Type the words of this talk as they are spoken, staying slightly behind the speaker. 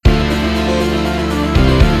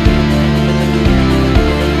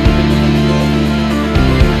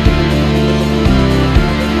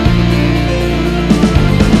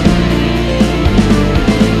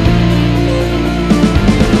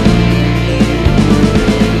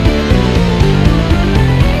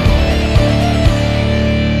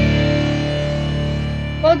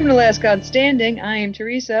the last god standing. I am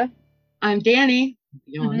Teresa. I'm Danny.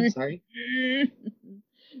 Yawn, That sorry.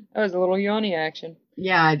 was a little yawny action.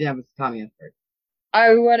 Yeah, I did have a caught at first.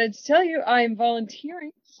 I wanted to tell you I am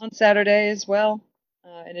volunteering on Saturday as well,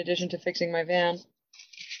 in addition to fixing my van.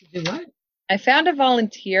 You do what? I found a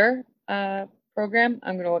volunteer program.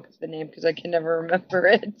 I'm going to look at the name because I can never remember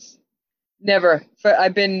it. Never. But I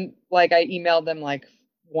emailed them like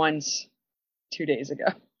once 2 days ago.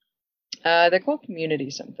 They're called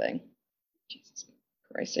Community something. Jesus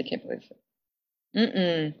Christ, I can't believe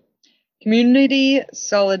it. Community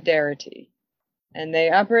Solidarity. And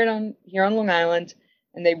they operate here on Long Island,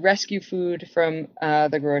 and they rescue food from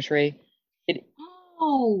the grocery.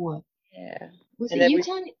 Oh, Yeah. was And it then you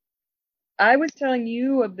telling? I was telling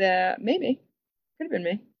you about maybe could have been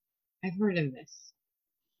me. I've heard of this.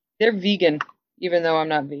 They're vegan, even though I'm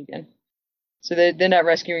not vegan, so they're not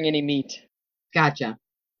rescuing any meat. Gotcha.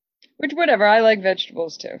 Which whatever, I like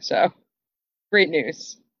vegetables too, so great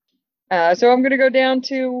news. So I'm gonna go down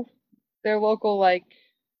to their local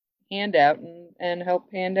handout and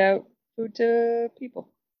help hand out food to people.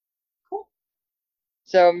 Cool.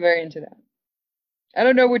 So I'm very into that. I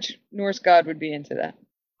don't know which Norse god would be into that.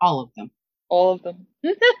 All of them. All of them.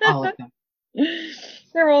 All of them.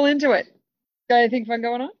 They're all into it. Got anything fun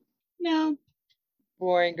going on? No,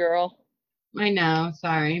 Boring girl. I know.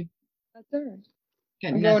 Sorry. That's all right.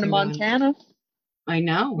 Got I'm going to nothing Montana. I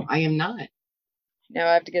know. I am not. Now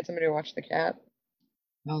I have to get somebody to watch the cat.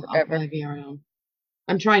 I'll Forever. probably be around.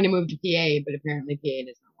 I'm trying to move to PA, but apparently PA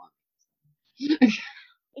does not want me.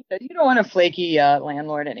 You don't want a flaky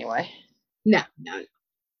landlord anyway. No.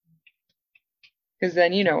 Because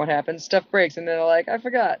then you know what happens. Stuff breaks and they're like, I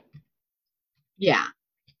forgot. Yeah.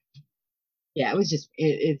 Yeah, it was just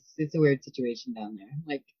it's a weird situation down there.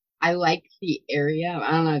 Like I like the area.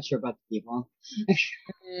 I'm not sure about the people.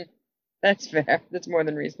 That's fair. That's more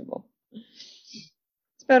than reasonable.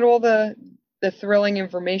 It's about all the thrilling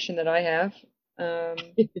information that I have.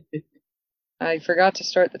 I forgot to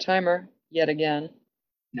start the timer yet again.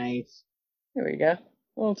 Nice. There we go. A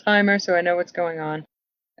little timer so I know what's going on.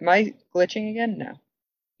 Am I glitching again? No.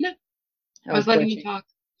 No. I was letting you talk.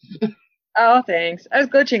 Oh, thanks. I was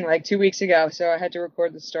glitching like 2 weeks ago, so I had to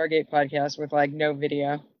record the Stargate podcast with no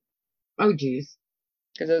video. Oh, geez.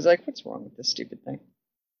 Because I was like, what's wrong with this stupid thing?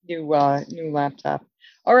 New laptop.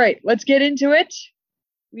 All right, let's get into it.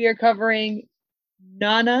 We are covering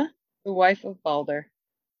Nanna, the wife of Balder.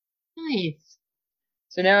 Nice.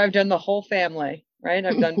 So now I've done the whole family, right?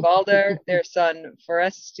 I've done Balder, their son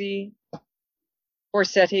Foresty. Good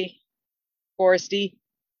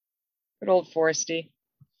old Foresty.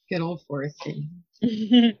 Good old Foresty.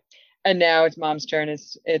 And now it's mom's turn.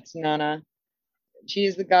 It's Nanna. She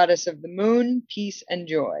is the goddess of the moon, peace, and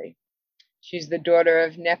joy. She's the daughter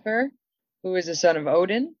of Nefer, who is the son of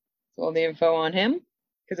Odin. That's all the info on him,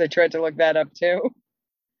 because I tried to look that up too.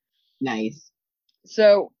 Nice.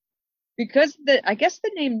 So, because I guess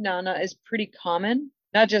the name Nanna is pretty common,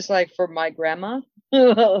 not just for my grandma.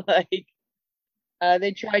 They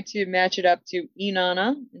tried to match it up to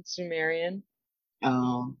Inanna in Sumerian.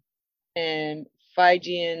 Oh. And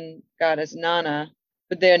Phrygian goddess Nanna,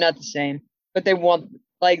 but they're not the same. But they want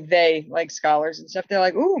scholars and stuff. They're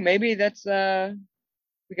like, ooh, maybe that's we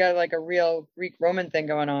got a real Greek Roman thing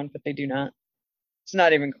going on, but they do not. It's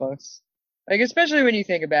not even close. Especially when you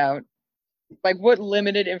think about what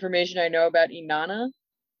limited information I know about Inanna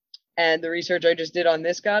and the research I just did on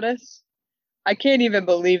this goddess. I can't even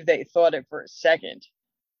believe they thought it for a second.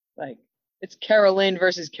 It's Caroline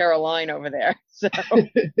versus Caroline over there. So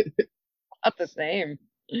not the same.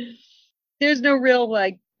 There's no real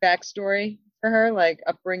backstory for her,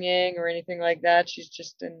 upbringing or anything like that. She's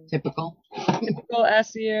just in typical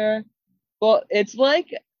Aesir. Well, it's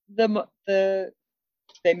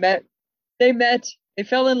they met, they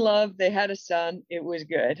fell in love, they had a son, it was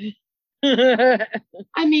good. I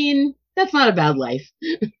mean, that's not a bad life.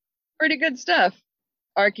 Pretty good stuff.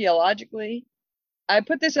 Archaeologically, I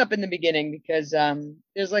put this up in the beginning because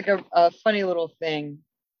there's a funny little thing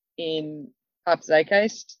in Pop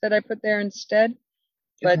Zeitgeist that I put there instead.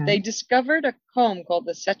 But Okay. they discovered a comb called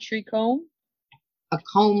the Setri comb. A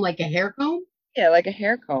comb, like a hair comb? Yeah, like a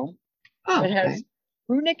hair comb. Oh, it has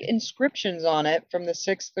runic inscriptions on it from the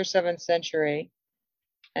 6th or 7th century.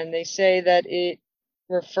 And they say that it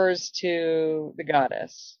refers to the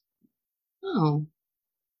goddess. Oh.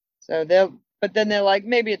 So but then they're like,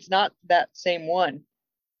 maybe it's not that same one.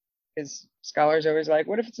 Because scholars are always like,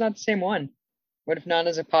 what if it's not the same one? What if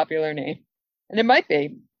Nanna's a popular name? And it might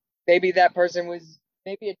be. Maybe it's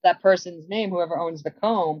that person's name, whoever owns the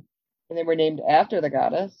comb, and they were named after the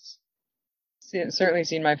goddess. certainly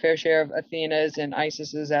seen my fair share of Athenas and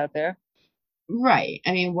Isises out there. Right.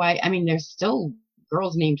 I mean, why? I mean, there's still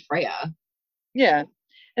girls named Freya. Yeah.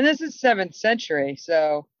 And this is 7th century,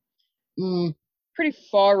 so Mm, pretty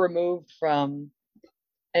far removed from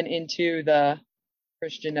and into the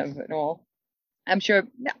Christian of it all. I'm sure.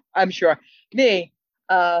 Me,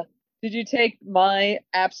 uh, did you take my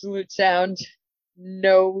absolute sound,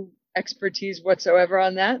 no expertise whatsoever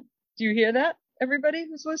on that? Do you hear that, everybody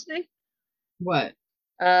who's listening? what?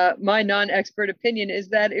 My non-expert opinion is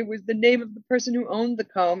that it was the name of the person who owned the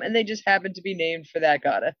comb, and they just happened to be named for that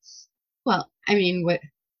goddess. Well, I mean, what?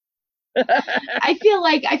 I feel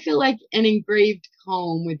like an engraved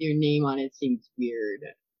comb with your name on it seems weird.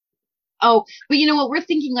 Oh, but you know what? We're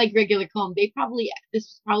thinking like regular comb. This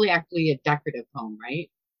was probably actually a decorative comb,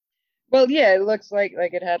 right? Well, yeah, it looks like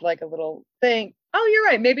it had like a little thing. Oh, you're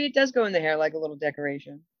right. Maybe it does go in the hair like a little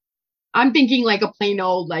decoration. I'm thinking like a plain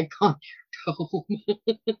old like comb.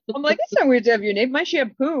 I'm like, it's not weird to have your name. My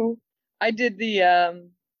shampoo, I did the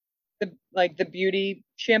beauty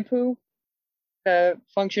shampoo, the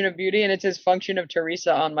function of beauty, and it says function of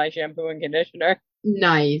Teresa on my shampoo and conditioner.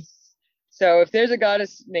 Nice. So if there's a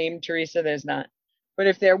goddess named Teresa, there's not. But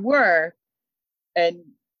if there were, and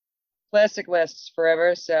plastic lasts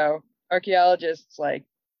forever, so archaeologists like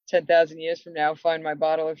 10,000 years from now find my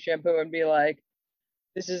bottle of shampoo and be like,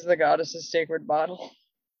 this is the goddess's sacred bottle.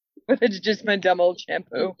 But it's just my dumb old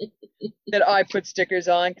shampoo that I put stickers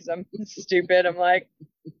on because I'm stupid. I'm like,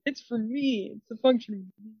 it's for me. It's a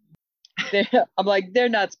function of me. I'm like, they're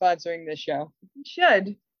not sponsoring this show. It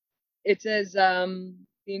should. It says the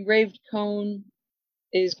engraved cone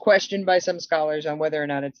is questioned by some scholars on whether or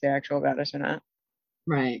not it's the actual goddess or not.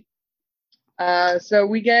 Right. So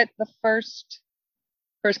we get the first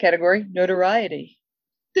category, notoriety.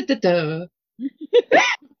 Da-da-da.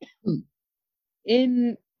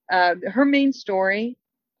 In her main story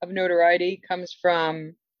of notoriety comes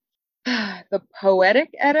from the Poetic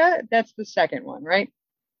Edda. That's the second one, right?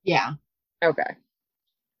 Yeah. Okay.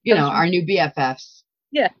 You Comes know, from our new BFFs.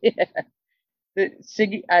 yeah, yeah. The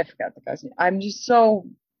Siggy, I forgot the guy's name. I'm just so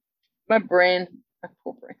my brain, my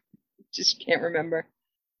poor brain, just can't remember.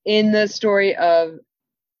 In the story of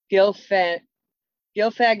Gylfaginning,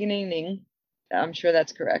 I'm sure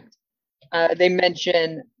that's correct. They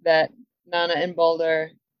mention that Nana and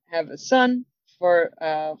Balder have a son for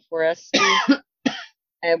Foresti,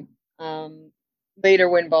 and later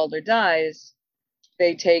when Balder dies,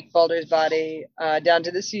 they take Balder's body down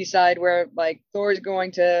to the seaside where like Thor's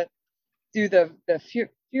going to do the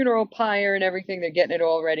funeral pyre and everything. They're getting it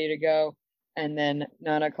all ready to go, and then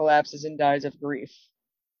Nana collapses and dies of grief.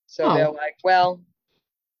 So they're Oh. like, well,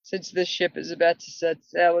 since this ship is about to set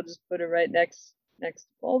sail, we'll just put her right next to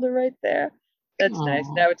Balder right there. That's nice.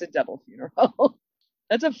 Aw. Now it's a double funeral.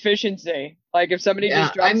 That's efficiency. Like if somebody Yeah.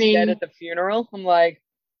 just I drops dead mean, at the funeral, I'm like,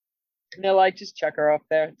 and they're like, just chuck her off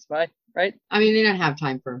there. It's fine, right? they don't have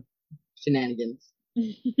time for shenanigans.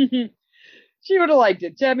 She would have liked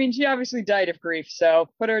it. I mean, she obviously died of grief, so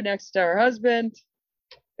put her next to her husband.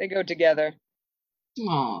 They go together.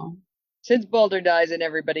 Aw. Since Balder dies and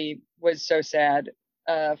everybody was so sad,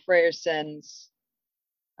 Freyr sends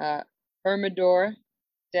Hermidor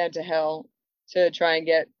down to Hell to try and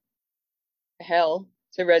get Hel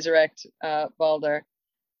to resurrect Balder.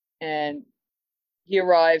 And he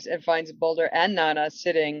arrives and finds Balder and Nana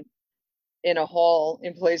sitting in a hall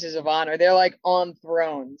in places of honor. They're like on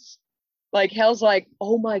thrones. Like Hel's like,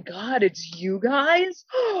 oh my god, it's you guys?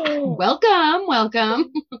 Welcome, welcome.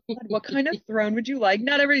 What kind of throne would you like?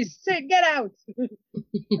 Not everybody sit, get out.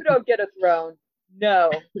 You don't get a throne.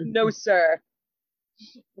 No, no, sir.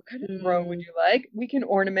 What kind of throne would you like? We can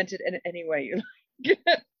ornament it in any way you like.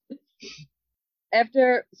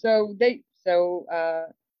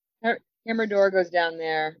 Hammerdoor goes down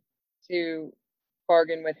there to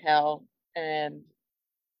bargain with Hel, and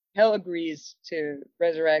Hel agrees to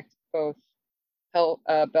resurrect both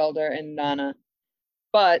Balder and Nana,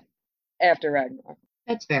 but after Ragnarok.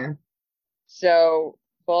 That's fair. So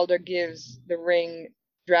Balder gives the ring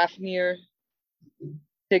Drafnir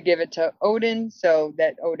to give it to Odin, so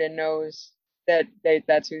that Odin knows that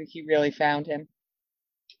that's who he really found him.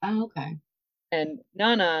 Oh, okay. And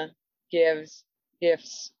Nana gives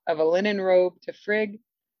gifts of a linen robe to Frigg,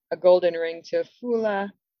 a golden ring to Fula,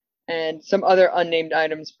 and some other unnamed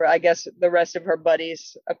items for, I guess, the rest of her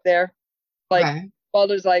buddies up there. Like, Okay.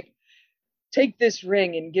 Balder's like, take this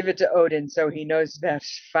ring and give it to Odin so he knows that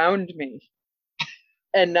found me.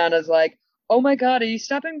 And Nana's like, oh my god, are you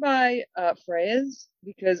stopping by Freya's?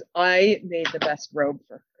 Because I made the best robe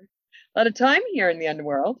for her. A lot of time here in the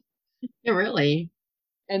underworld. Yeah, really.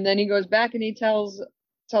 And then he goes back and he tells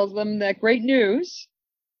tells them that great news,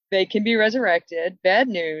 they can be resurrected. Bad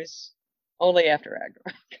news, only after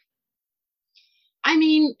Ragnarok. I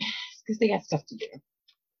mean, because they got stuff to do.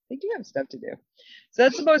 They do have stuff to do. So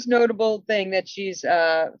that's the most notable thing that she's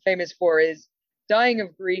famous for is dying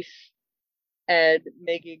of grief and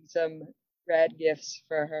making some rad gifts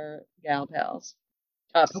for her gal pals.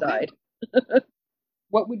 Top Okay. side.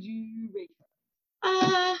 What would you rate her?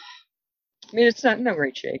 Uh, I mean, it's not no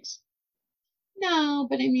great shakes. no,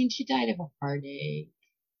 but I mean, she died of a heartache.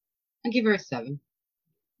 I'll give her a 7.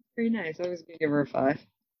 Very nice. I was gonna give her a 5.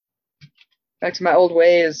 Back to my old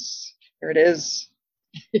ways. Here it is.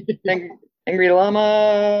 Angry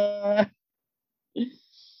llama.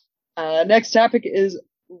 Next topic is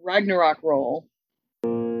Ragnarok roll.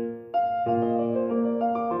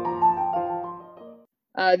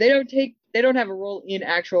 They don't have a role in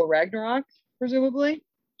actual Ragnarok, presumably,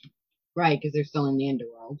 Right, because they're still in the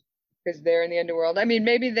underworld. because they're in the underworld. I mean,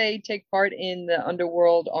 maybe they take part in the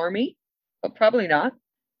underworld army, but probably not,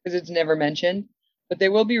 because it's never mentioned. But they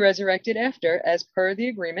will be resurrected after, as per the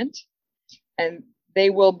agreement, and they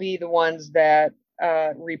will be the ones that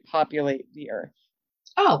repopulate the earth.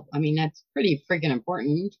 Oh, I mean, that's pretty freaking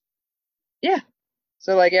important. Yeah.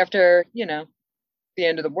 So, like, after, the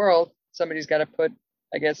end of the world, somebody's got to put,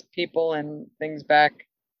 I guess, people and things back,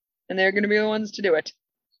 and they're going to be the ones to do it.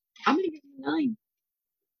 I'm going to give it a 9.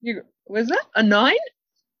 Was that a 9?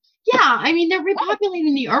 Yeah, I mean, they're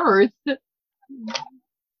repopulating the earth.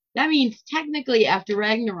 That means technically after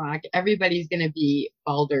Ragnarok, everybody's going to be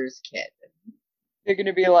Baldur's kid. They're going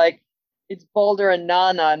to be like, it's Baldur and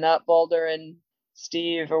Nana, not Baldur and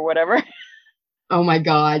Steve or whatever. Oh my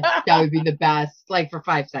God, that would be the best. Like for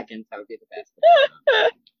 5 seconds, that would be the best.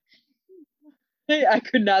 I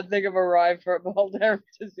could not think of a rhyme for Baldur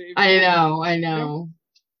to see. I know.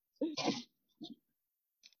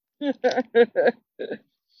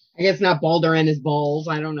 I guess not Baldur and his balls.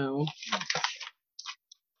 I don't know.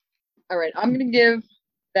 All right, I'm going to give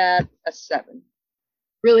that a 7.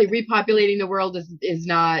 Really, repopulating the world is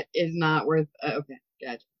not worth. Okay,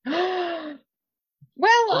 gotcha.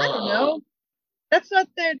 Well, I don't know. That's not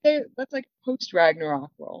that's like post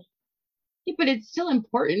Ragnarok role. Yeah, but it's still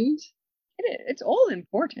important. It's all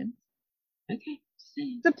important. Okay.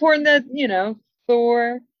 It's important that,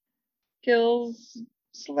 Thor kills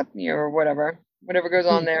Sleipnir or whatever goes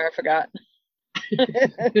on there. I forgot.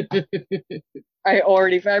 I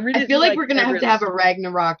feel like we're gonna have to have a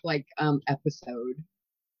Ragnarok episode.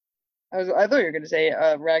 I thought you were gonna say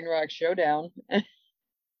Ragnarok Showdown.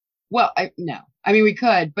 Well, no. I mean, we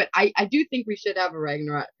could, but I do think we should have a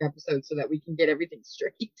Ragnarok episode so that we can get everything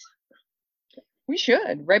straight. We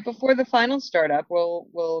should. Right before the finals start up, we'll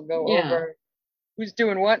go over who's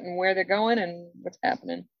doing what and where they're going and what's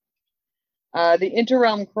happening. The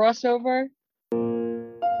Interrealm crossover.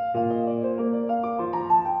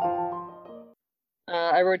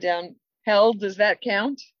 I wrote down, hell, does that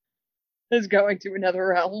count? Is going to another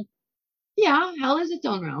realm. Yeah, hell is its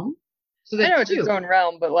own realm. So I know it's its own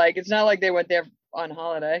realm, but it's not like they went there on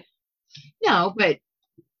holiday. No, but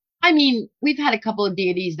I mean, we've had a couple of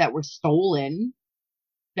deities that were stolen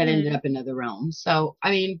that ended up in other realms. So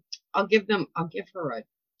I mean, I'll give her a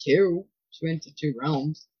 2. She went to 2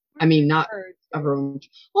 realms. I mean, not of her own.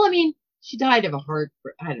 Well, I mean, she died of a heart.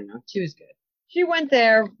 I don't know. 2 is good. She went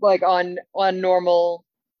there on normal.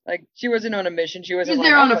 She wasn't on a mission. She wasn't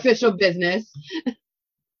there on official business.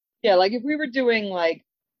 Yeah, if we were doing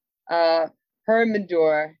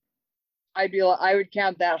Hermendor, I would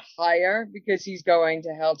count that higher because he's going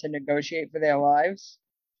to hell to negotiate for their lives.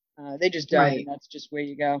 They just died, right. And that's just where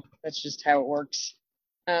you go. That's just how it works.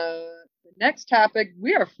 The next topic,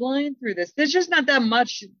 we are flying through this. There's just not that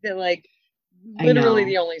much that literally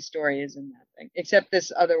the only story is in that thing, except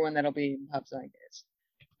this other one that'll be in Pop Case.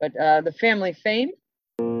 But the family fame.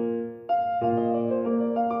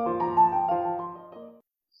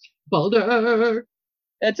 Baldur.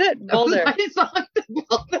 That's it, Baldur. My song,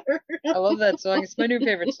 Baldur. I love that song. It's my new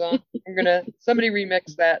favorite song. I'm gonna somebody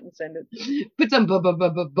remix that and send it. Put some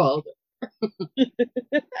Baldur.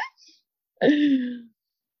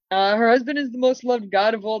 Her husband is the most loved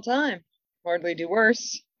god of all time. Hardly do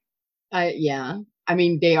worse. Yeah. I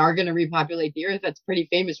mean, they are going to repopulate the earth. That's pretty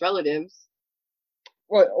famous relatives.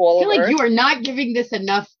 What, all I feel like Earth? You are not giving this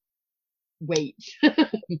enough weight.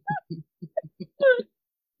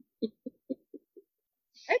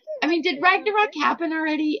 I mean, did Ragnarok happen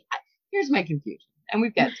already? Here's my confusion, and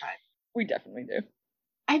we've got time. We definitely do.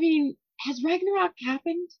 I mean, has Ragnarok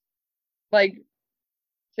happened?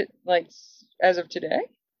 As of today?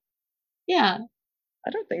 Yeah. I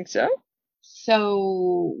don't think so.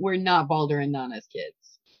 So we're not Baldur and Nana's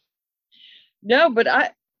kids. No, but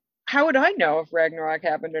how would I know if Ragnarok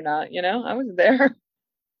happened or not? I wasn't there.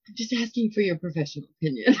 I'm just asking for your professional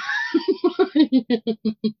opinion.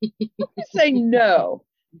 I say no.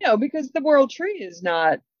 No, because the world tree is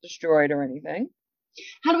not destroyed or anything.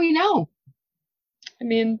 How do we know? I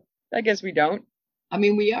mean, I guess we don't. I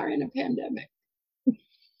mean, we are in a pandemic.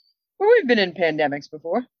 Well, we've been in pandemics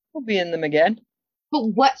before. We'll be in them again. But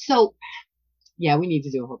what? So, yeah, we need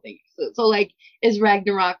to do a whole thing. So like, is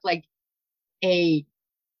Ragnarok a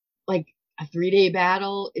like a 3-day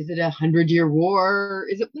battle? Is it 100-year war?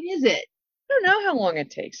 What is it? I don't know how long it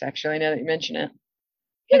takes, actually, now that you mention it.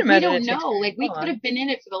 I Like, can't we imagine don't it takes know. very Like, we could long. have been in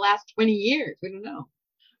it for the last 20 years. We don't know.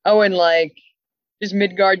 Oh, and like, just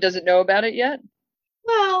Midgard doesn't know about it yet?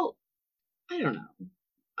 Well, I don't know.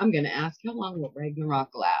 I'm gonna ask how long will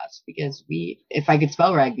Ragnarok last? Because if I could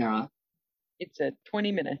spell Ragnarok, It's at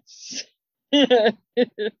 20 minutes. At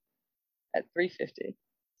 3:50.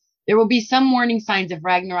 there will be some warning signs of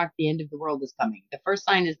Ragnarok. The end of the world is coming. The first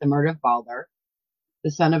sign is the murder of Balder,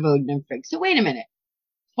 the son of Odin and Frigg. So wait a minute.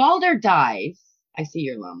 Balder dies. I see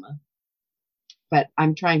your llama, but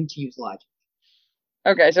I'm trying to use logic.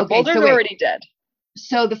 Okay, so Okay, Balder's so wait. already dead.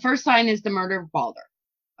 So the first sign is the murder of Balder.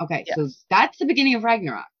 Okay, so Yes. that's the beginning of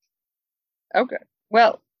Ragnarok. Okay.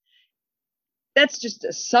 Well, that's just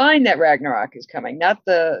a sign that Ragnarok is coming. Not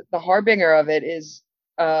the harbinger of it is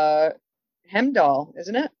Hemdall,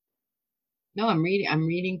 isn't it? No, I'm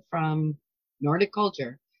reading from Nordic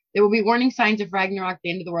culture. There will be warning signs of Ragnarok. The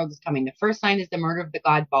end of the world is coming. The first sign is the murder of the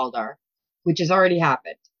god Balder, which has already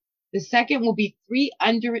happened. The second will be 3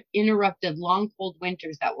 uninterrupted long cold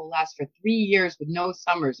winters that will last for 3 years with no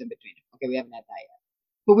summers in between. Okay, we haven't had that yet.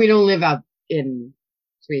 But we don't live out in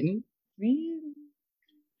Sweden.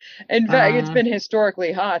 In fact, it's been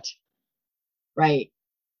historically hot. Right.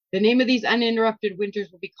 The name of these uninterrupted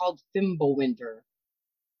winters will be called Fimbulwinter.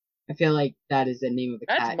 I feel like that is the name of the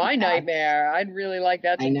cat. That's my nightmare. I'd really like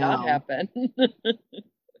that to not know. happen.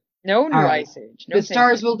 No new All right. ice age. No The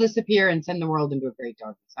stars thank you. will disappear and send the world into a great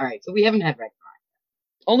darkness. All right, so we haven't had Ragnarok.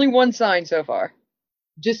 Only one sign so far.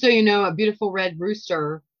 Just so you know, a beautiful red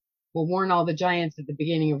rooster will warn all the giants that the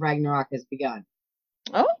beginning of Ragnarok has begun.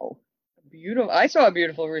 Oh, beautiful. I saw a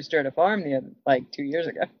beautiful rooster at a farm like 2 years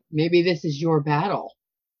ago. Maybe this is your battle.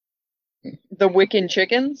 The Wiccan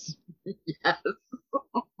chickens. Yes.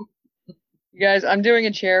 You guys, I'm doing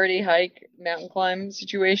a charity hike mountain climb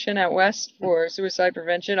situation out west for suicide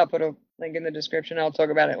prevention. I'll put a link in the description. I'll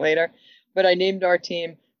talk about it later. But I named our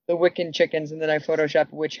team the Wiccan Chickens, and then I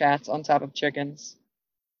photoshopped witch hats on top of chickens.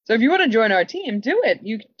 So if you want to join our team, do it.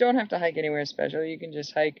 You don't have to hike anywhere special. You can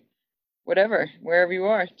just hike whatever, wherever you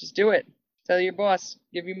are. Just do it. Tell your boss,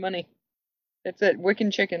 give you money. That's it.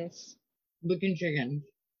 Wiccan Chickens. Wiccan chickens.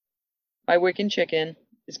 My Wiccan chicken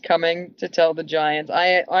is coming to tell the giants.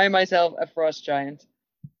 I myself a frost giant.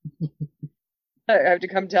 I have to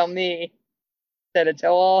come tell me that it's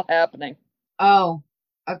all happening. Oh,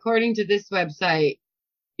 according to this website,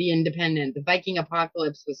 The Independent, the Viking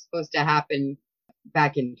apocalypse was supposed to happen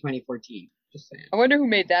back in 2014. Just saying. I wonder who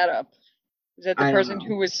made that up. Is that the I don't person know.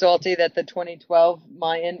 who was salty that the 2012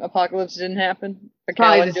 Mayan apocalypse didn't happen?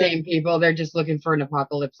 Probably calendar? the same people. They're just looking for an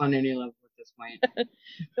apocalypse on any level at this point.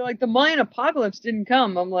 They're like, the Mayan apocalypse didn't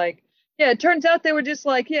come. I'm like, yeah, it turns out they were just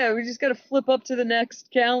like, yeah, we just got to flip up to the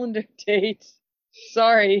next calendar date.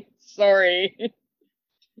 Sorry.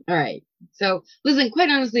 All right. So, listen, quite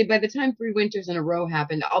honestly, by the time 3 winters in a row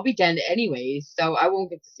happened, I'll be dead anyways, so I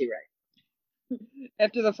won't get to see Ray.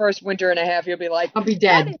 After the first winter and a half, you'll be like, I'll be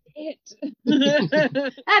dead. That is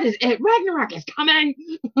it. That is it. Ragnarok is coming.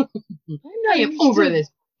 I am over this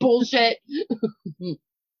bullshit.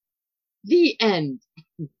 The end.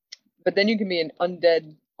 But then you can be an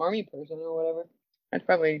undead army person or whatever. That's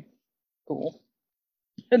probably cool.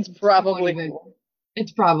 That's probably cool.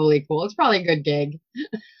 It's probably cool. It's probably a good gig.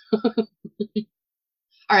 All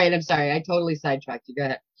right, I'm sorry. I totally sidetracked you. Go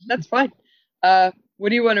ahead. That's fine. What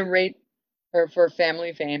do you want to rate her for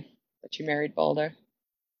family fame that she married Balder?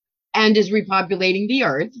 And is repopulating the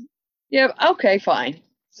earth. Yeah, okay, fine.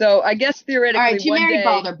 So I guess theoretically, all right, she married day...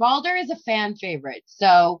 Balder. Balder is a fan favorite,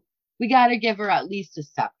 so we got to give her at least a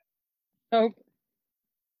 7. Oh.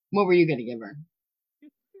 What were you going to give her?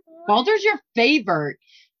 Balder's your favorite.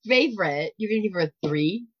 You're going to give her a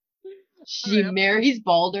 3. She marries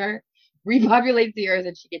Balder, repopulates the earth,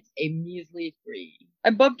 and she gets a measly 3. I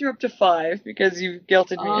bumped her up to 5 because you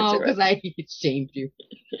guilted me into it. Oh, because I shamed you.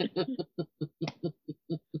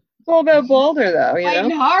 It's all about Balder, though, you Fighting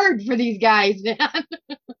know? hard for these guys, man.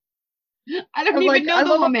 I don't even know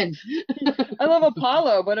the woman. I love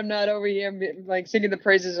Apollo, but I'm not over here like singing the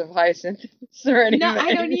praises of Hyacinth or anything. No,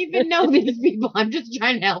 I don't even know these people. I'm just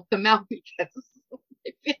trying to help them out because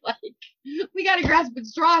they feel like we got to grasp at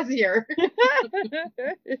straws here.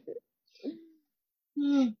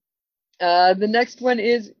 The next one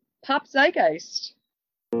is Pop Zeitgeist.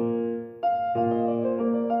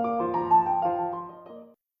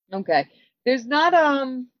 Okay. There's not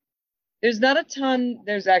a ton,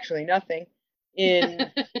 there's actually nothing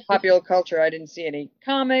in popular culture. I didn't see any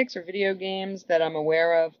comics or video games that I'm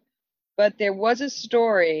aware of, but there was a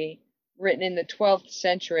story written in the 12th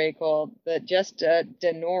century called the Gesta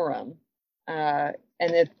Danorum. And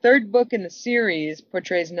the third book in the series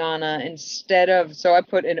portrays Nana instead of, so I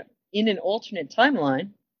put in an alternate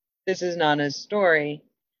timeline. This is Nana's story.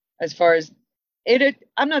 As far as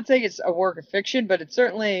I'm not saying it's a work of fiction, but it's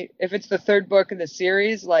certainly, if it's the third book in the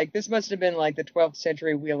series, like this must have been like the 12th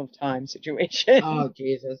century Wheel of Time situation. Oh,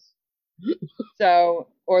 Jesus. So,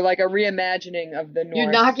 or like a reimagining of the Norse.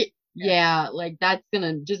 You're knocking, yeah, like that's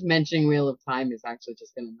gonna, just mentioning Wheel of Time is actually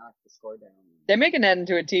just gonna knock the score down. They're making that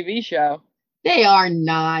into a TV show. They are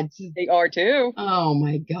not. They are too. Oh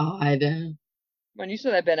my God. When you saw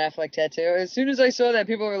that Ben Affleck tattoo, as soon as I saw that,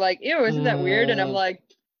 people were like, ew, isn't that weird? And I'm like,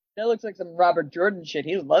 that looks like some Robert Jordan shit.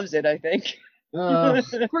 He loves it, I think.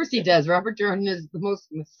 Of course he does. Robert Jordan is the most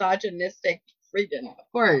misogynistic freaking, of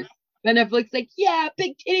course. Ben Affleck's like, yeah,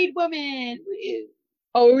 big titted woman. Woo.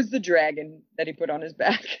 Oh, it was the dragon that he put on his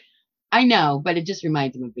back. I know, but it just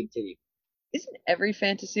reminds him of big titty. Isn't every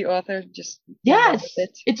fantasy author just yes?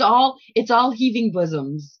 It's all heaving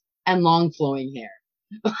bosoms and long flowing hair.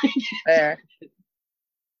 Fair.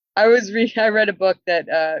 I read a book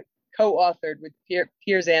that co-authored with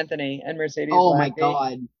Piers Anthony and Mercedes. Oh my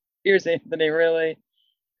God. Piers Anthony, really.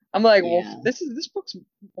 I'm like, yeah. well, this book's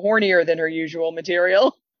hornier than her usual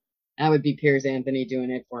material. That would be Piers Anthony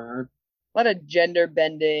doing it for her. A lot of gender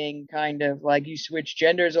bending, kind of like you switch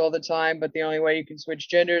genders all the time, but the only way you can switch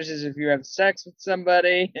genders is if you have sex with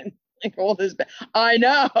somebody, and like all this. I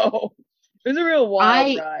know. It was a real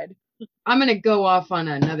wild ride. I'm gonna go off on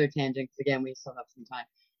another tangent because again we still have some time.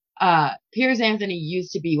 Piers Anthony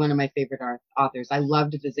used to be one of my favorite authors. I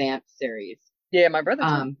loved the Zamp series. Yeah, my brother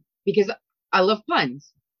too. Because I love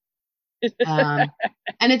puns. And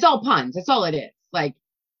it's all puns. That's all it is. Like,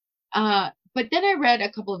 but then I read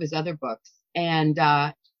a couple of his other books, and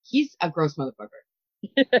he's a gross motherfucker.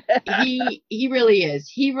 he really is.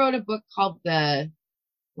 He wrote a book called what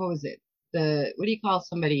do you call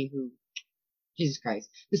somebody who, Jesus Christ,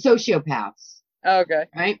 the Sociopaths. Okay.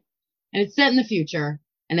 Right? And it's set in the future,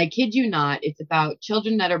 and I kid you not, it's about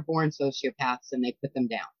children that are born sociopaths and they put them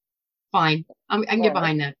down. Fine. I can get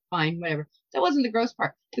behind that. Fine, whatever. That wasn't the gross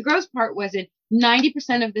part. The gross part was in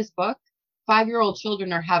 90% of this book, 5-year-old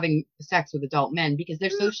children are having sex with adult men because they're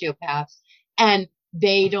sociopaths and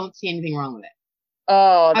they don't see anything wrong with it.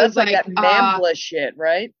 Oh, that's like that Mambla shit,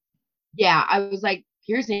 right? Yeah, I was like,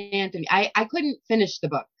 Piers Anthony. I couldn't finish the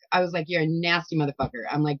book. I was like, you're a nasty motherfucker.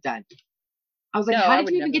 I'm like, done. I was like, how did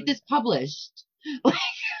you even get this published?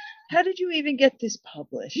 How did you even get this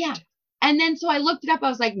published? Yeah. And then so I looked it up. I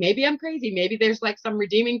was like, maybe I'm crazy. Maybe there's like some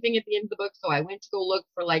redeeming thing at the end of the book. So I went to go look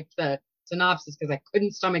for like the synopsis because I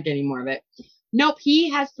couldn't stomach any more of it. Nope.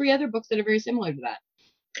 He has 3 other books that are very similar to that.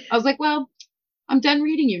 I was like, well, I'm done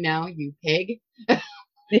reading you now, you pig.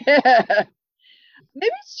 Yeah.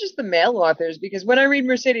 Maybe it's just the male authors because when I read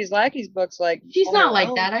Mercedes Lackey's books, like she's not like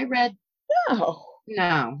that. I read no.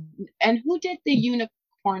 And who did the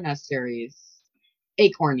Unicornia series?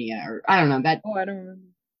 Acornia, or I don't know that. Oh, I don't remember.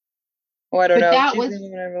 Oh, I don't know. That she's was the only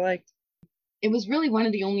one I ever liked. It was really one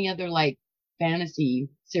of the only other like fantasy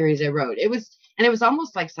series I wrote. It was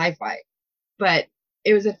almost like sci-fi, but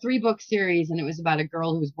it was a 3-book series, and it was about a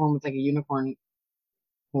girl who was born with like a unicorn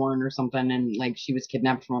horn or something, and like she was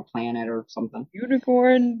kidnapped from a planet or something.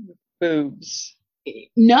 Unicorn boobs.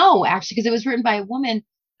 No, actually, because it was written by a woman.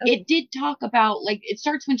 Oh. It did talk about like it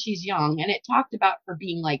starts when she's young, and it talked about her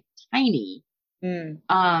being like tiny.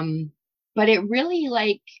 But it really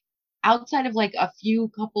like outside of like a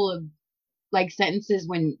couple of like sentences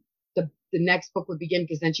when the next book would begin,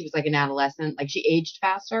 because then she was like an adolescent, like she aged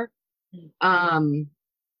faster.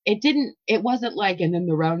 It wasn't like, and then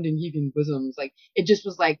the round and heaving bosoms, like it just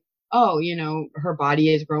was like, oh, you know, her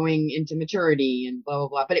body is growing into maturity and blah blah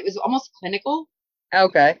blah, but it was almost clinical.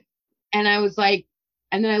 Okay. And I was like,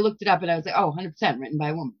 and then I looked it up and I was like, oh, 100% written by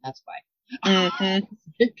a woman, that's why.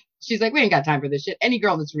 She's like, we ain't got time for this shit. Any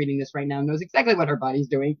girl that's reading this right now knows exactly what her body's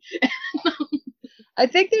doing. I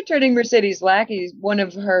think they're turning Mercedes Lackey, one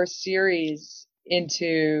of her series,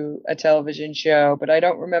 into a television show, but I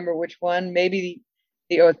don't remember which one. Maybe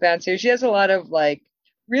the Oathbound series. She has a lot of like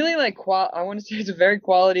really like I want to say it's a very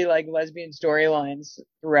quality like lesbian storylines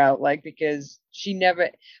throughout, like because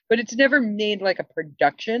but it's never made like a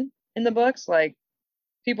production in the books. Like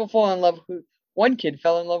people fall in love. One kid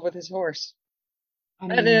fell in love with his horse I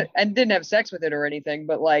and mean, and didn't have sex with it or anything,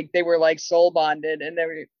 but like they were like soul bonded, and they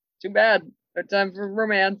were too bad. No time for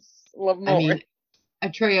romance. Love I more. mean,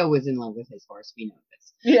 Atreya was in love with his horse. We know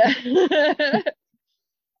this. Yeah.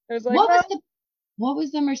 It was like, What was well, the What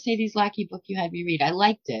was the Mercedes Lackey book you had me read? I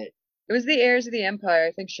liked it. it was the Heirs of the Empire.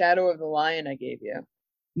 I think Shadow of the Lion I gave you. It was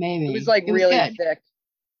Maybe like it was really good. thick.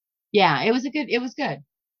 Yeah, it was a good. It was good.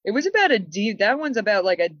 It was about that one's about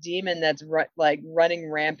like a demon that's like running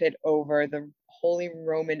rampant over the Holy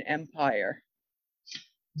Roman Empire.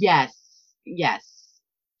 Yes, yes.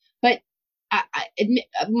 But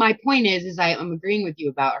my point is I'm agreeing with you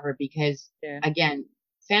about her because Yeah. again,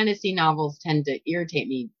 fantasy novels tend to irritate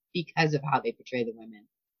me because of how they portray the women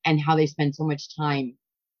and how they spend so much time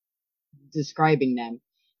describing them.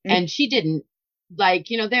 And she didn't like,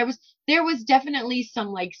 there was definitely some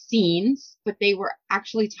like scenes, but they were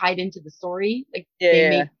actually tied into the story. Like Yeah, they yeah.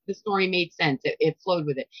 made the story made sense. It flowed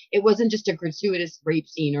with it. It wasn't just a gratuitous rape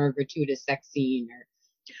scene or a gratuitous sex scene or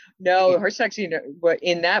No, her sex scene, but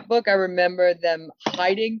in that book, I remember them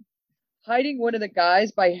hiding one of the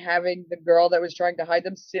guys by having the girl that was trying to hide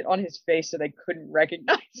them sit on his face so they couldn't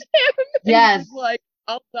recognize him. And he yes. was like,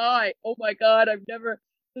 "I'll die. Oh my God, I've never.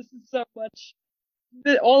 This is so much.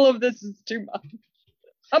 All of this is too much.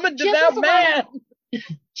 I'm a She has just devout a lot of man."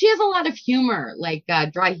 she has a lot of humor, like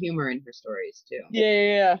dry humor in her stories too.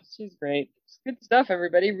 Yeah, she's great. It's good stuff,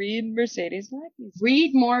 everybody. Read Mercedes Lackey's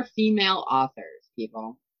Read more female authors,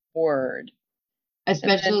 people, Word. And then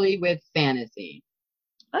especially with fantasy.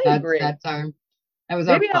 I That's agree. that's our that was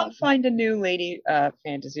our Maybe I'll plug. find a new lady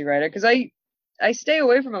fantasy writer because I stay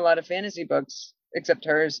away from a lot of fantasy books except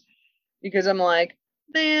hers because I'm like,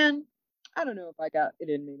 man, I don't know if I got it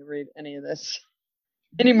in me to read any of this,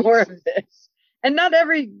 any Right? more of this. And not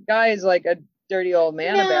every guy is like a dirty old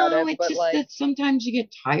man about No, it, it's but just like that sometimes you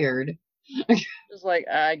get tired. just like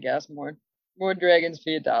I guess more dragons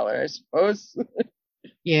for your dollar, I suppose.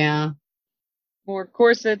 Yeah. More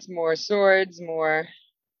corsets, more swords, more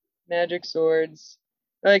magic swords.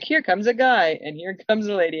 Like here comes a guy and here comes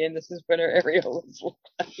a lady, and this is what her Ariel is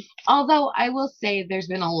like. Although I will say there's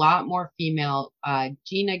been a lot more female.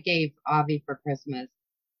 Gina gave Avi for Christmas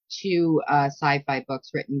two sci-fi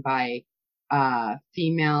books written by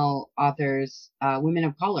female authors, women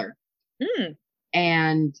of color, Hmm.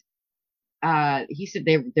 and he said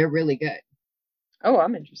they're really good. Oh,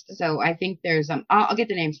 I'm interested. So I think there's I'll get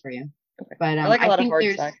the names for you, Okay. but I like a I lot of think hard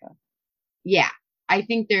there's sci-fi. yeah, I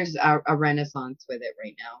think there's a renaissance with it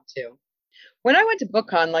right now too. When I went to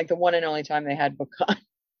BookCon, like the one and only time they had BookCon,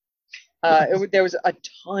 there was a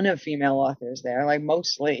ton of female authors there, like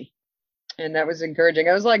mostly, and that was encouraging.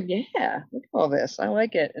 I was like, yeah, look at all this, I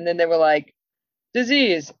like it. And then they were like,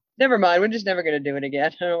 disease, never mind, we're just never gonna do it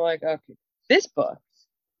again. And I'm like, okay, this book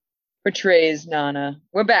portrays Nana.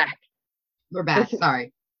 We're back. We're back.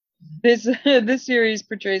 Sorry. This series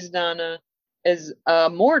portrays Nana as a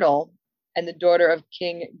mortal and the daughter of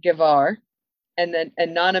King Givar, and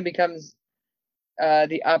Nana becomes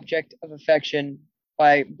the object of affection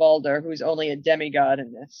by Balder, who's only a demigod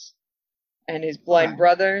in this, and his blind Okay.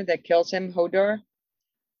 brother that kills him, Hodor,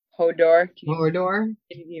 Mordor.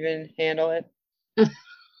 can you even handle it?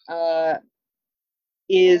 Uh,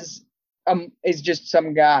 is just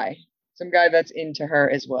some guy that's into her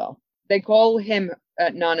as well. They call him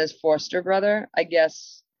Nana's foster brother, I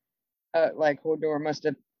guess. Like Hodor must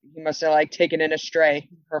have like taken in astray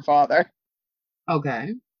her father. Okay.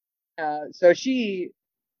 So she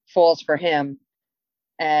falls for him,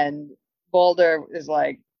 and Balder is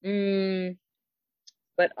like,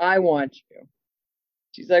 but I want you.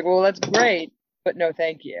 She's like, well, that's great, but no,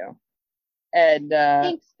 thank you. And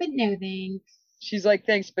Thanks, but no thanks. she's like,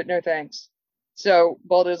 thanks, but no thanks. So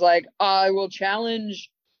Balder's like, I will challenge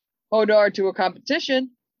Hodor to a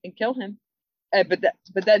competition and kill him. But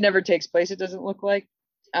that never takes place. It doesn't look like,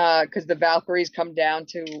 because the Valkyries come down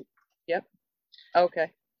to. Yep.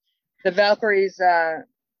 Okay. The Valkyries,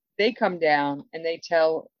 they come down and they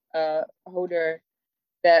tell Hodor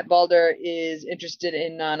that Balder is interested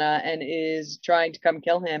in Nana and is trying to come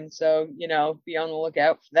kill him. So, be on the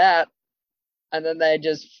lookout for that. And then they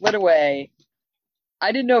just flit away.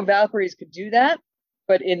 I didn't know Valkyries could do that,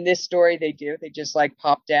 but in this story they do. They just like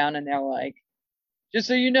pop down and they're like, just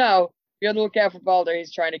so you know, be on the lookout for Balder.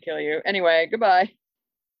 He's trying to kill you. Anyway, goodbye.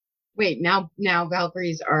 Wait, now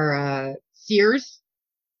Valkyries are seers?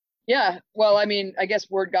 Yeah. Well, I mean, I guess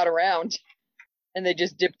word got around and they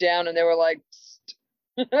just dipped down and they were like,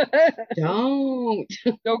 Don't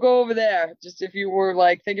don't go over there. Just if you were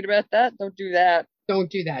like thinking about that, don't do that. don't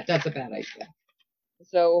do that. That's a bad idea.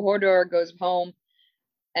 So Hodor goes home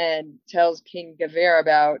and tells King Gavir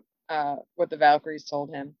about what the Valkyries told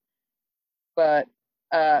him. But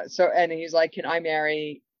and he's like, "Can I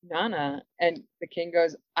marry Nana?" And the king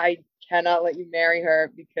goes, "I cannot let you marry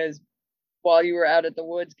her because while you were out at the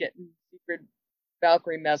woods getting secret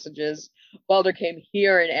Valkyrie messages, Balder came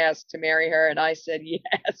here and asked to marry her, and I said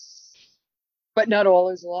yes." But not all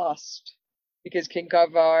is lost because King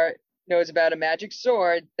Kavar knows about a magic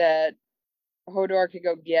sword that Hodor could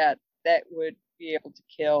go get that would be able to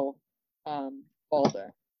kill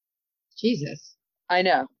Balder. Jesus. I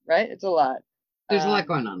know, right? It's a lot. There's a lot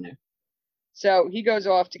going on there. So he goes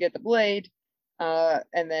off to get the blade,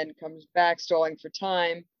 and then comes back stalling for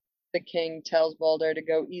time. The king tells Balder to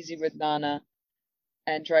go easy with Nana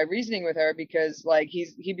and try reasoning with her because like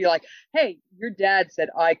he'd be like, "Hey, your dad said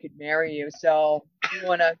I could marry you, so you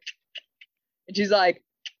wanna?" And she's like,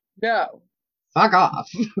 "No, Fuck off.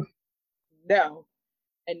 no,"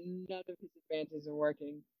 and none of his advances are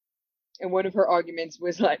working. And one of her arguments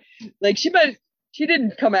was like she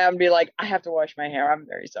didn't come out and be like, "I have to wash my hair. I'm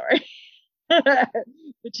very sorry."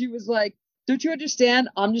 But she was like, "Don't you understand?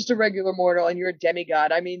 I'm just a regular mortal and you're a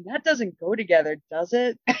demigod. I mean, that doesn't go together, does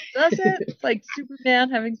it? Does it? It's like Superman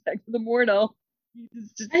having sex with a mortal.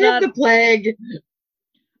 It's just I not have the plague.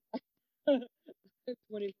 a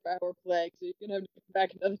 24-hour plague, so you're gonna have to come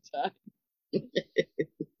back another time."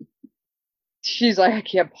 She's like, "I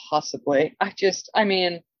can't possibly. I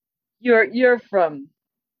mean, you're from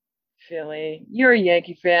Philly. You're a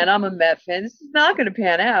Yankee fan. I'm a Met fan. This is not going to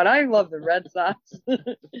pan out. I love the Red Sox.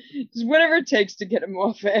 Just whatever it takes to get him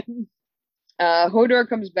off it." Hodor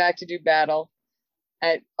comes back to do battle,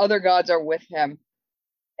 and other gods are with him.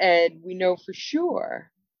 And we know for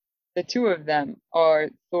sure the two of them are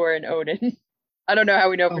Thor and Odin. I don't know how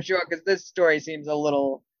we know for sure because this story seems a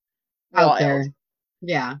little out wild. there.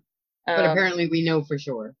 Yeah. But apparently we know for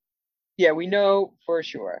sure. Yeah, we know for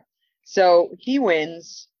sure. So he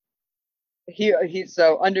wins.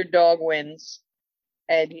 So underdog wins,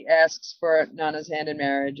 and he asks for Nana's hand in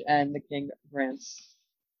marriage, and the king grants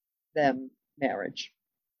them marriage.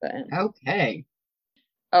 Okay.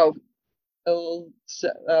 Oh,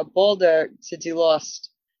 Balder, since he lost,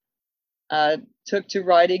 took to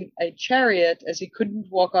riding a chariot as he couldn't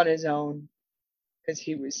walk on his own because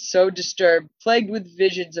he was so disturbed, plagued with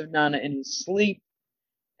visions of Nana in his sleep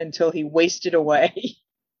until he wasted away.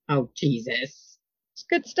 Oh, Jesus. It's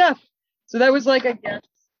good stuff. So that was like, I guess,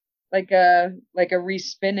 like a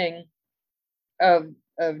respinning of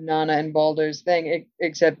Nana and Baldur's thing,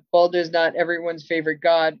 except Baldur's not everyone's favorite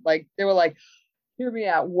god. Like they were like, hear me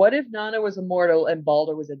out. What if Nana was immortal and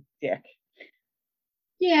Baldur was a dick?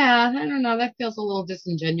 Yeah, I don't know. That feels a little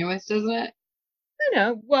disingenuous, doesn't it? I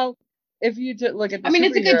know. Well, if you look at the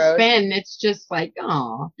it's a good superheroes, spin. It's just like,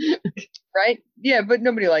 oh, right? Yeah, but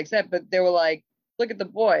nobody likes that. But they were like, look at the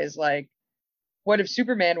boys. Like, what if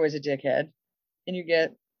Superman was a dickhead? And you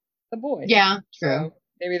get the boys. Yeah, true. So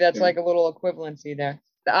maybe that's like a little equivalency there.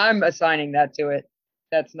 I'm assigning that to it.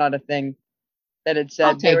 That's not a thing that it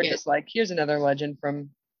said. They were just like, here's another legend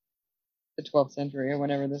from the 12th century or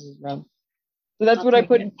whenever this is from. So that's what I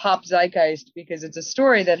put in Pop Zeitgeist because it's a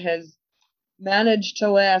story that has managed to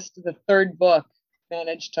last. The third book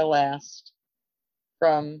managed to last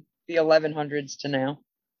from the 1100s to now.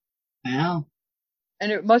 Wow.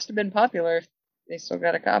 And it must have been popular if they still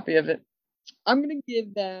got a copy of it. I'm going to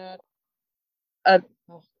give that come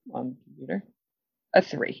on, computer, a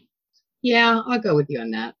 3. Yeah, I'll go with you on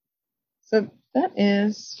that. So that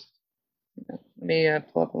is, let me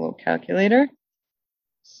pull up a little calculator.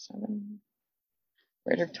 7.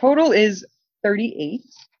 Right, her total is 38.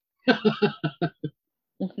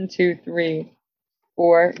 1, 2, 3,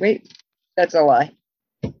 4. Wait, that's a lie.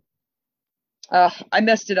 I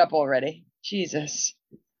messed it up already. Jesus.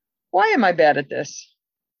 Why am I bad at this?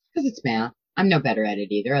 Because it's math. I'm no better at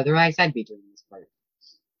it either. Otherwise, I'd be doing this part.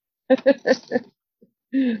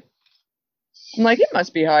 I'm like, it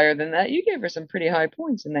must be higher than that. You gave her some pretty high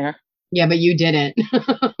points in there. Yeah, but you didn't.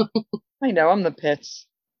 I know, I'm the pits.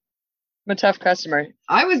 I'm a tough customer.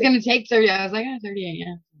 I was going to take 30. I was like, 38,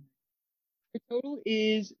 yeah. The total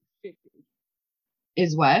is 50.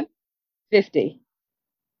 Is what? 50.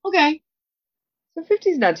 Okay. So 50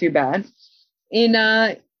 is not too bad. In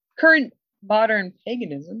current modern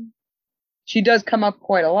paganism, she does come up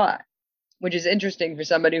quite a lot, which is interesting for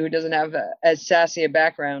somebody who doesn't have as sassy a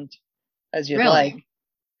background as you'd like.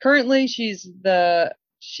 Currently, she's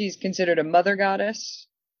considered a mother goddess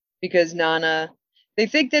because Nana. They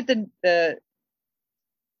think that the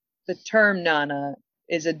term Nana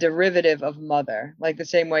is a derivative of mother, like the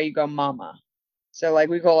same way you go mama. So like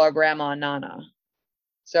we call our grandma Nana.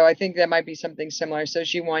 So I think that might be something similar. So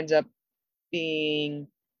she winds up being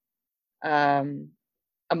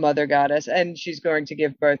a mother goddess, and she's going to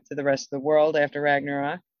give birth to the rest of the world after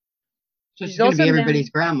Ragnarok. So She's she's gonna also be known. everybody's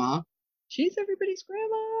grandma. She's everybody's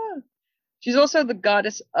grandma. She's also the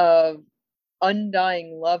goddess of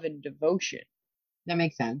undying love and devotion That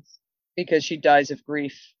makes sense. because she dies of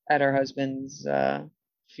grief at her husband's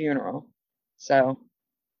funeral. So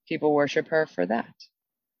people worship her for that.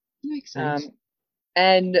 That makes sense. Um,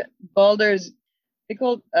 and Baldur's, they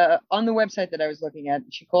called on the website that I was looking at,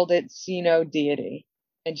 she called it Sino deity.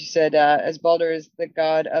 And she said, as Baldur is the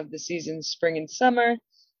god of the seasons spring and summer,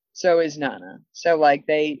 so is Nana. So like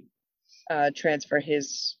they transfer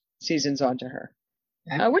his seasons onto her,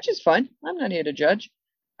 Okay. which is fun. I'm not here to judge.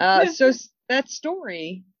 Yeah. So that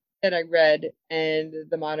story that I read and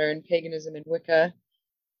the modern paganism and Wicca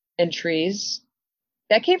entries,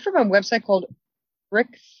 that came from a website called Brick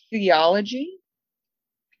Theology.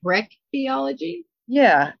 Brick theology.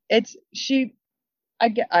 Yeah, it's she.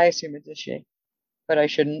 I assume it's a she, but I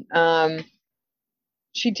shouldn't.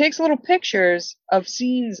 She takes little pictures of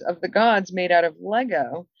scenes of the gods made out of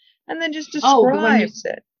Lego, and then just Oh, the one you. describes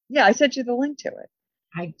it. Yeah, I sent you the link to it.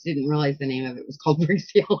 I didn't realize the name of it was called brick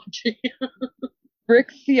theology. Brick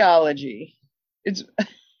Theology. It's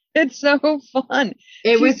it's so fun.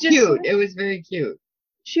 It She's was just cute. It was very cute.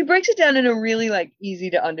 she breaks it down in a really like easy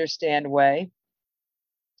to understand way.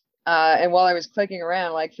 And while I was clicking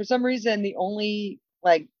around, like for some reason the only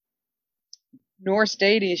like Norse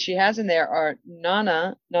deities she has in there are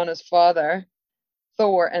Nana's father,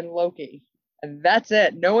 Thor, and Loki. And that's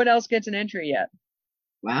it. No one else gets an entry yet.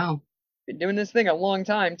 Wow. Been doing this thing a long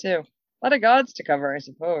time too. A lot of gods to cover, I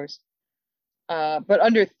suppose. But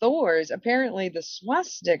under Thor's, apparently the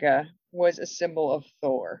swastika was a symbol of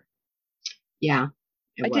Thor. Yeah,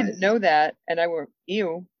 it I didn't was. know that, and I were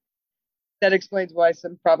ew. That explains why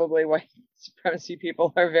probably white supremacy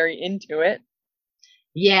people are very into it.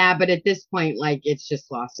 Yeah, but at this point, like it's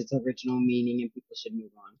just lost its original meaning and people should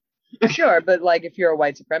move on. Sure, but like if you're a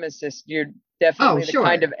white supremacist, you're Oh, definitely the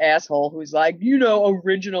kind sure. of asshole who's like,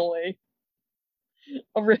 originally.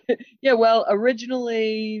 Yeah, well,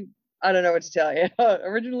 originally, I don't know what to tell you.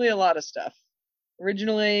 Originally, a lot of stuff.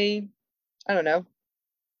 Originally, I don't know.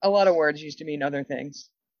 A lot of words used to mean other things,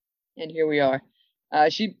 and here we are.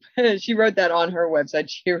 She she wrote that on her website.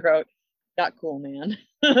 She wrote, "Not cool, man."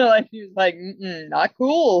 Like she was like, "Not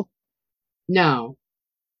cool." No.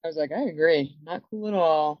 I was like, I agree, not cool at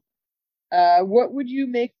all. What would you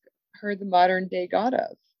make her the modern day god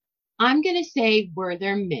of? I'm gonna say were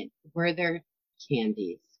there mint, were there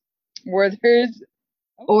candies, Where there's,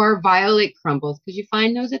 oh, or violet crumbles, because you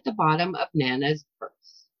find those at the bottom of Nana's purse.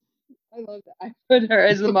 I love that. I put her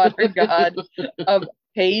as the modern god of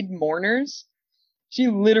paid mourners. She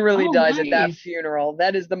literally Oh, dies at that nice. funeral.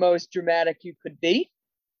 That is the most dramatic you could be.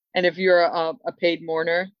 And if you're a paid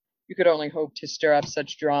mourner, you could only hope to stir up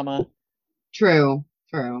such drama. True,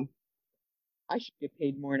 true. I should be a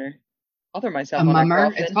paid mourner. I'll throw A myself on that mummer.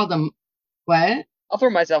 It's coffin. called a what? I'll throw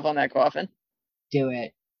myself on that coffin. Do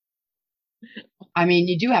it. I mean,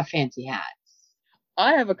 you do have fancy hats.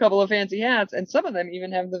 I have a couple of fancy hats, and some of them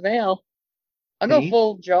even have the veil. I'll go See?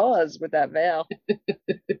 full Jaws with that veil.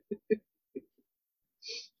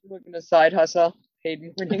 Looking to side hustle, paid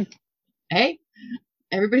mourning. Hey,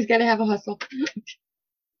 everybody's got to have a hustle.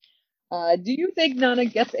 Do you think Nana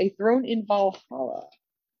gets a throne in Valhalla?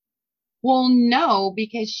 Well, no,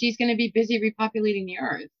 because she's going to be busy repopulating the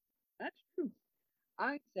earth. That's true.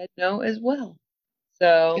 I said no as well. She's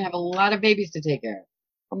going So to have a lot of babies to take care of.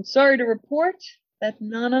 I'm sorry to report that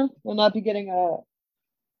Nana will not be getting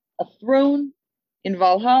a throne in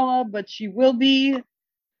Valhalla, but she will be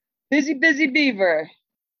busy, busy beaver.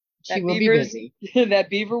 She will be busy. That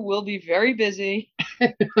beaver will be very busy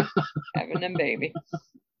having them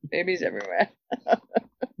babies everywhere.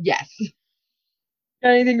 Yes. Got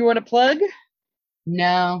anything you want to plug?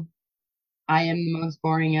 No, I am the most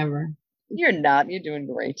boring ever. You're not. You're doing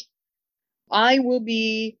great. I will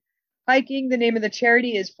be hiking. The name of the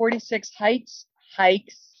charity is 46 Heights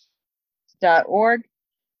Hikes.org.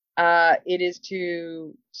 It is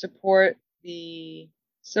to support the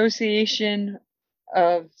Association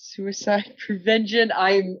of Suicide Prevention.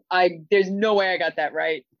 There's no way I got that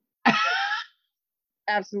right.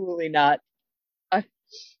 Absolutely not. I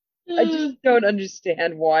just don't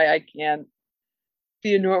understand why I can't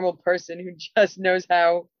be a normal person who just knows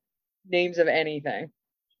how names of anything.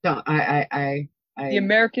 Don't The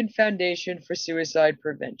American Foundation for Suicide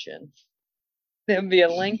Prevention. There'll be a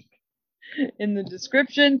link in the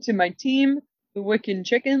description to my team, the Wiccan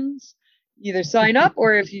Chickens. Either sign up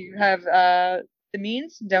or if you have the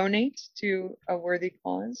means, donate to a worthy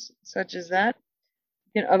cause such as that.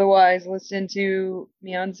 You can otherwise listen to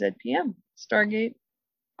me on ZPM. Stargate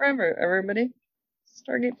forever, everybody.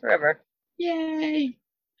 Stargate forever. Yay!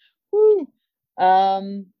 Woo!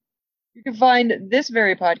 You can find this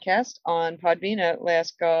very podcast on Podbean at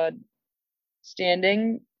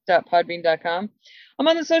lastgodstanding.podbean.com. I'm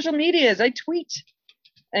on the social medias. I tweet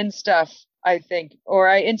and stuff, I think, or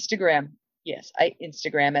I Instagram. Yes, I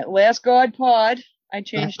Instagram at lastgodpod. I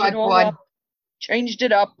changed it all up. Changed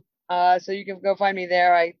it up. So you can go find me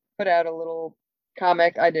there. I put out a little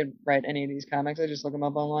comic. I didn't write any of these comics. I just look them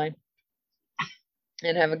up online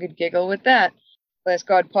and have a good giggle with that.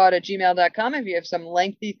 LastGodPod@gmail.com if you have some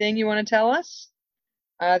lengthy thing you want to tell us.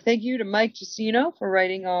 Thank you to Mike Giacino for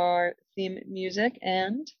writing our theme music,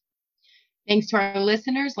 and thanks to our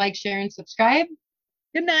listeners. Like, share, and subscribe.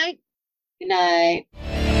 Good night. Good night.